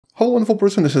Hello wonderful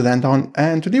person, this is Anton,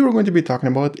 and today we're going to be talking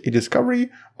about a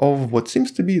discovery of what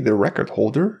seems to be the record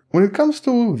holder when it comes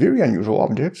to very unusual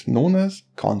objects known as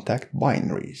contact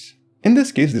binaries. In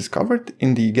this case discovered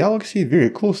in the galaxy very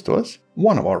close to us,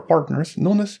 one of our partners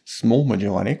known as Small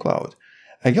Magellanic Cloud.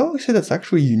 A galaxy that's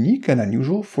actually unique and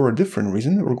unusual for a different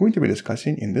reason we're going to be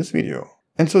discussing in this video.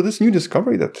 And so this new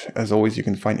discovery that, as always, you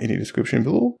can find in the description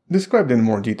below, described in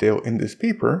more detail in this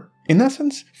paper, in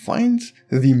essence, finds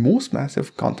the most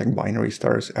massive contact binary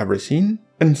stars ever seen,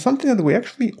 and something that we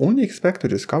actually only expect to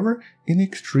discover in an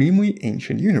extremely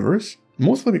ancient universe,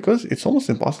 mostly because it's almost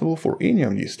impossible for any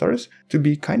of these stars to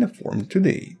be kind of formed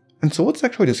today. And so let's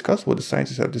actually discuss what the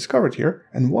scientists have discovered here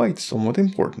and why it's somewhat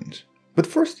important. But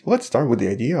first, let's start with the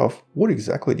idea of what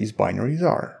exactly these binaries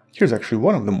are. Here's actually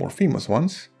one of the more famous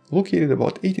ones, located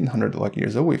about 1800 light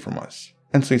years away from us.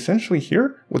 And so essentially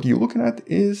here, what you're looking at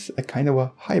is a kind of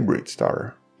a hybrid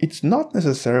star. It's not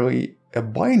necessarily a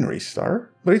binary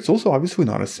star, but it's also obviously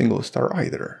not a single star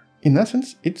either. In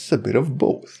essence, it's a bit of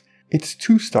both. It's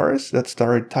two stars that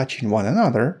started touching one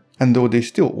another, and though they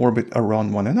still orbit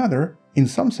around one another, in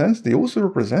some sense they also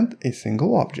represent a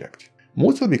single object.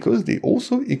 Mostly because they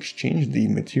also exchange the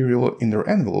material in their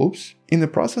envelopes, in the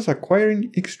process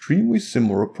acquiring extremely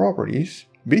similar properties,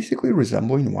 basically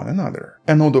resembling one another.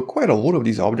 And although quite a lot of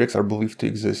these objects are believed to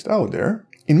exist out there,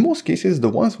 in most cases the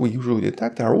ones we usually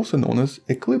detect are also known as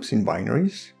eclipsing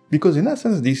binaries, because in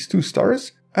essence these two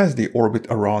stars, as they orbit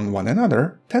around one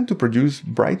another, tend to produce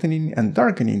brightening and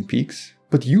darkening peaks,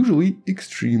 but usually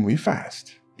extremely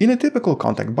fast. In a typical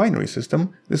contact binary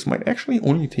system, this might actually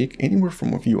only take anywhere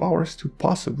from a few hours to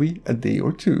possibly a day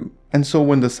or two. And so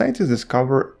when the scientists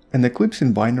discover an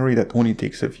eclipsing binary that only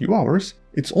takes a few hours,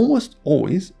 it's almost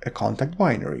always a contact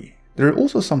binary. They're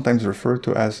also sometimes referred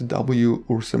to as W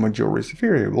Ursae Majoris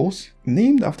variables,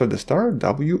 named after the star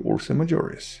W Ursae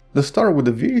Majoris, the star with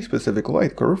a very specific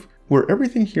light curve where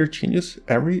everything here changes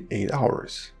every 8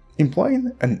 hours,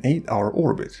 implying an 8-hour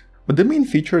orbit. But the main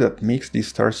feature that makes these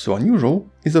stars so unusual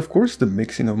is of course the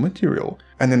mixing of material,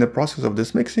 and in the process of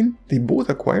this mixing, they both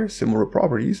acquire similar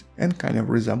properties and kind of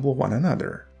resemble one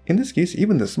another. In this case,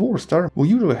 even the smaller star will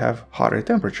usually have hotter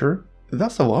temperature,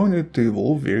 thus allowing it to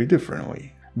evolve very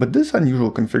differently. But this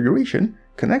unusual configuration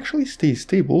can actually stay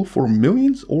stable for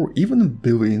millions or even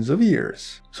billions of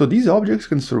years. So these objects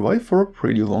can survive for a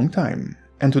pretty long time.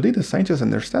 And today the scientists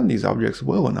understand these objects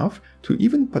well enough to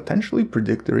even potentially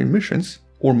predict their emissions,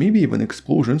 or maybe even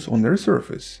explosions on their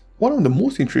surface. One of the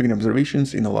most intriguing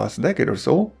observations in the last decade or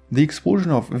so, the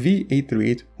explosion of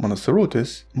V838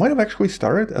 Monocerotis might have actually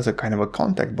started as a kind of a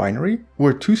contact binary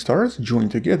where two stars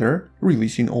joined together,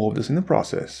 releasing all of this in the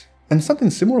process. And something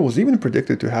similar was even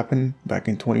predicted to happen back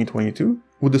in 2022,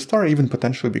 with the star even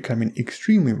potentially becoming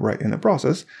extremely bright in the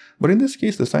process, but in this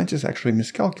case the scientists actually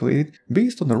miscalculated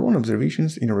based on their own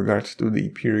observations in regards to the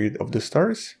period of the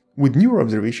stars, with newer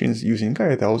observations using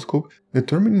Gaia telescope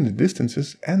determining the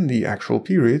distances and the actual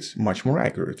periods much more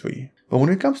accurately. But when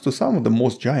it comes to some of the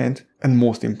most giant and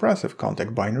most impressive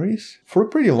contact binaries, for a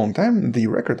pretty long time the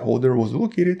record holder was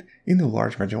located in the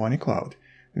Large Magellanic Cloud,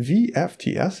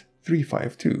 VFTS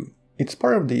 352. It's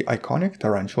part of the iconic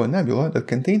Tarantula Nebula that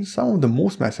contains some of the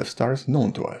most massive stars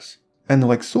known to us. And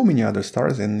like so many other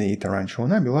stars in the Tarantula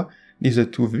Nebula, these are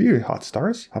two very hot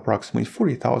stars, approximately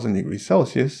 40,000 degrees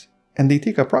Celsius, and they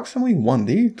take approximately 1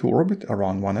 day to orbit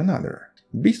around one another.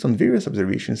 Based on various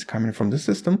observations coming from the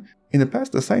system, in the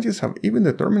past the scientists have even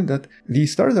determined that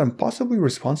these stars are possibly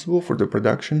responsible for the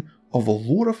production of a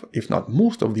lot of, if not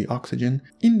most of the oxygen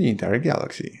in the entire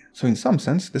galaxy. So in some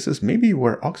sense, this is maybe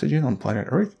where oxygen on planet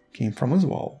Earth came from as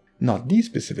well. Not these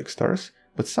specific stars,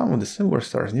 but some of the similar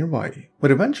stars nearby.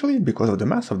 But eventually, because of the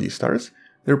mass of these stars,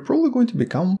 they're probably going to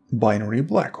become binary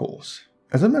black holes.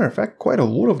 As a matter of fact, quite a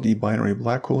lot of the binary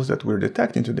black holes that we're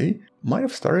detecting today might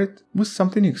have started with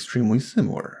something extremely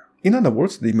similar. In other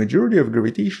words, the majority of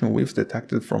gravitational waves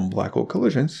detected from black hole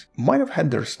collisions might have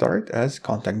had their start as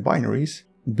contact binaries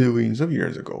billions of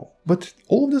years ago. But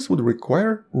all of this would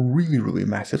require really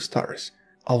massive stars.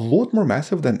 A lot more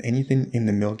massive than anything in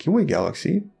the Milky Way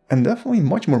galaxy, and definitely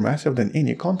much more massive than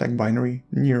any contact binary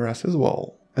near us as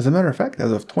well. As a matter of fact,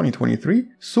 as of 2023,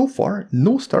 so far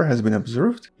no star has been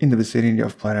observed in the vicinity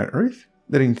of planet Earth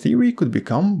that in theory could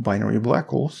become binary black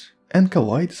holes and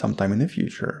collide sometime in the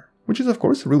future. Which is of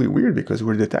course really weird because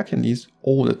we're detecting these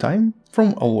all the time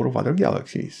from a lot of other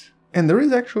galaxies. And there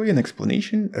is actually an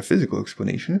explanation, a physical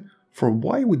explanation, for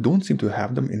why we don't seem to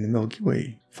have them in the Milky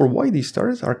Way. For why these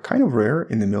stars are kind of rare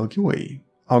in the Milky Way.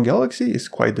 Our galaxy is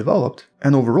quite developed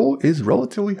and overall is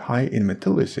relatively high in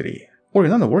metallicity. Or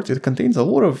in other words, it contains a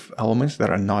lot of elements that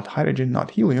are not hydrogen,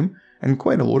 not helium, and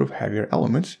quite a lot of heavier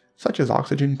elements, such as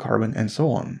oxygen, carbon, and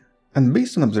so on. And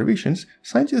based on observations,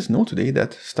 scientists know today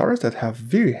that stars that have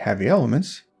very heavy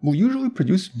elements will usually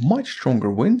produce much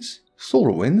stronger winds,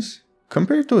 solar winds,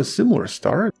 compared to a similar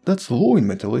star that's low in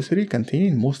metallicity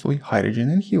containing mostly hydrogen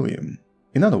and helium.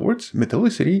 In other words,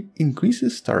 metallicity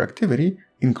increases star activity,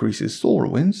 increases solar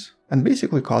winds, and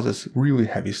basically causes really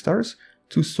heavy stars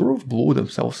to sort of blow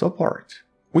themselves apart.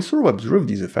 We sort of observe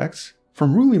these effects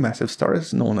from really massive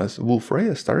stars known as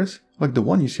Wolf-Rayet stars, like the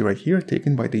one you see right here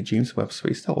taken by the James Webb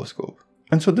Space Telescope.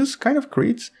 And so this kind of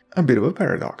creates a bit of a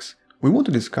paradox. We want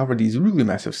to discover these really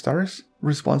massive stars,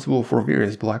 responsible for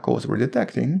various black holes we're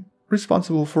detecting,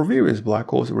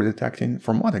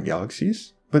 from other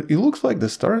galaxies, but it looks like the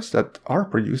stars that are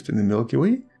produced in the Milky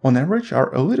Way, on average,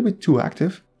 are a little bit too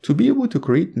active to be able to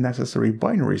create necessary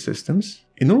binary systems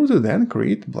in order to then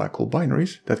create black hole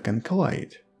binaries that can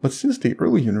collide. But since the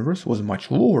early universe was much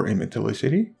lower in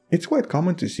metallicity, it's quite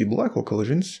common to see black hole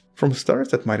collisions from stars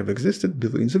that might have existed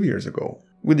billions of years ago,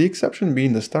 with the exception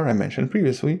being the star I mentioned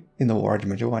previously in the Large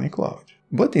Magellanic Cloud.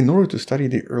 But in order to study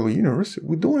the early universe,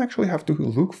 we don't actually have to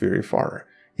look very far.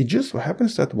 It just so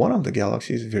happens that one of the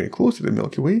galaxies very close to the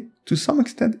Milky Way, to some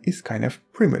extent, is kind of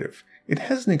primitive. It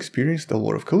hasn't experienced a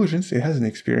lot of collisions, it hasn't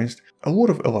experienced a lot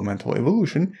of elemental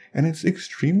evolution, and it's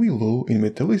extremely low in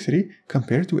metallicity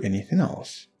compared to anything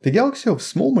else. The galaxy of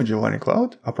Small Magellanic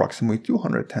Cloud, approximately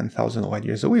 210,000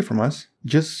 light-years away from us,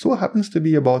 just so happens to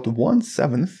be about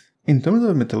 1/7 in terms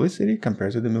of metallicity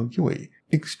compared to the Milky Way,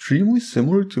 extremely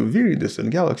similar to very distant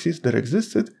galaxies that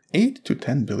existed 8 to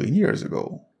 10 billion years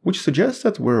ago, which suggests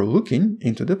that we're looking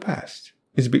into the past.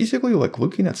 It's basically like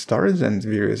looking at stars and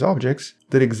various objects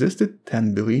that existed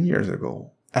 10 billion years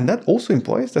ago. And that also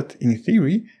implies that, in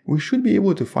theory, we should be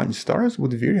able to find stars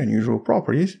with very unusual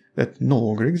properties that no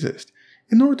longer exist,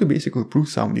 in order to basically prove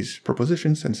some of these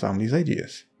propositions and some of these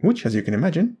ideas, which, as you can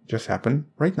imagine, just happened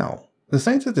right now. The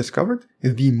scientists discovered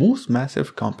the most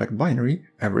massive compact binary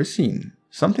ever seen,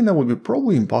 something that would be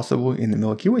probably impossible in the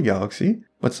Milky Way galaxy,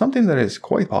 but something that is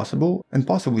quite possible, and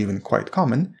possibly even quite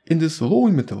common, in this low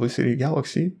in metallicity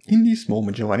galaxy in the Small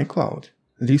Magellanic Cloud.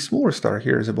 The smaller star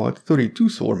here is about 32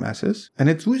 solar masses, and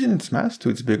it's losing its mass to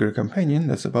its bigger companion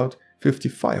that's about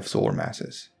 55 solar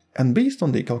masses. And based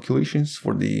on the calculations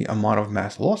for the amount of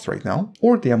mass lost right now,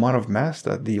 or the amount of mass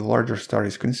that the larger star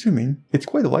is consuming, it's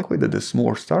quite likely that the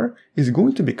smaller star is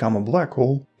going to become a black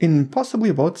hole in possibly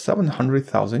about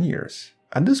 700,000 years.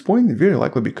 At this point, very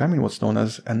likely becoming what's known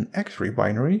as an X-ray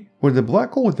binary, where the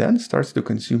black hole then starts to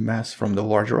consume mass from the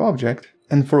larger object,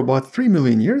 and for about 3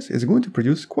 million years is going to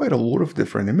produce quite a lot of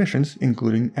different emissions,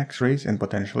 including X-rays and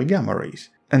potentially gamma rays,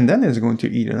 and then is going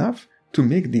to eat enough to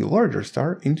make the larger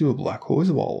star into a black hole as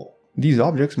well. These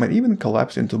objects might even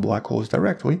collapse into black holes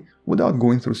directly without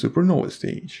going through supernova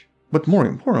stage. But more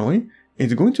importantly,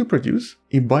 it's going to produce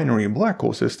a binary black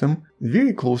hole system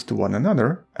very close to one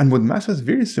another and with masses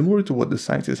very similar to what the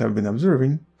scientists have been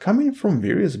observing coming from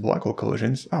various black hole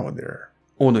collisions out there.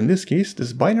 Although in this case,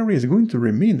 this binary is going to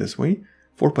remain this way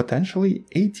for potentially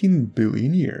 18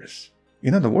 billion years.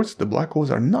 In other words, the black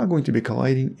holes are not going to be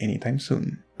colliding anytime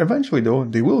soon. Eventually though,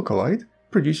 they will collide,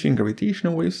 producing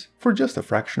gravitational waves for just a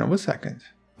fraction of a second.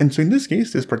 And so in this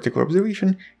case, this particular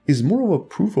observation is more of a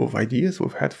proof of ideas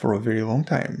we've had for a very long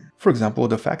time. For example,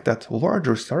 the fact that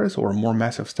larger stars or more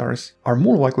massive stars are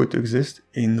more likely to exist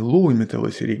in low in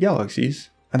metallicity galaxies,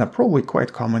 and are probably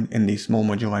quite common in the Small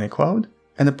Magellanic Cloud,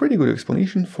 and a pretty good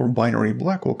explanation for binary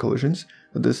black hole collisions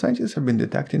that the scientists have been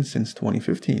detecting since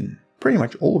 2015. Pretty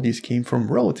much all of these came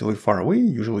from relatively far away,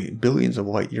 usually billions of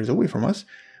light years away from us,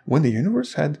 when the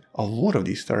universe had a lot of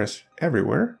these stars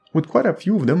everywhere, with quite a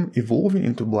few of them evolving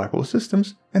into black hole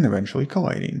systems and eventually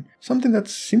colliding, something that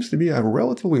seems to be a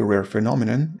relatively rare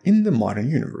phenomenon in the modern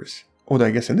universe. Although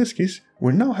I guess in this case,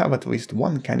 we now have at least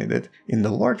one candidate in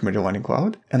the Large Magellanic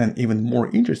Cloud, and an even more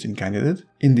interesting candidate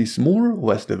in the smaller,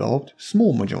 less developed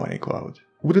Small Magellanic Cloud,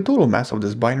 with the total mass of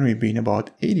this binary being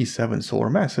about 87 solar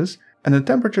masses, and the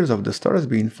temperatures of the stars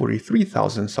being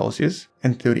 43,000 Celsius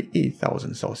and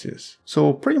 38,000 Celsius.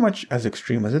 So pretty much as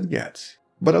extreme as it gets.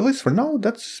 But at least for now,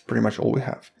 that's pretty much all we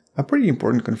have. A pretty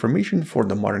important confirmation for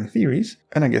the modern theories,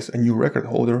 and I guess a new record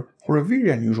holder for a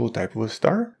very unusual type of a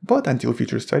star, but until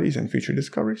future studies and future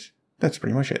discoveries, that's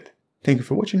pretty much it. Thank you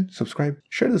for watching, subscribe,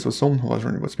 share this with someone who loves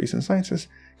learning about space and sciences,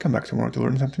 come back tomorrow to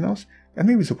learn something else, and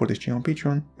maybe support this channel on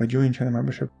Patreon by joining channel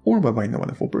membership or by buying the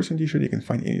Wonderful Person t-shirt you can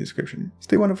find in the description.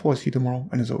 Stay wonderful, I'll see you tomorrow,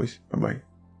 and as always, bye bye.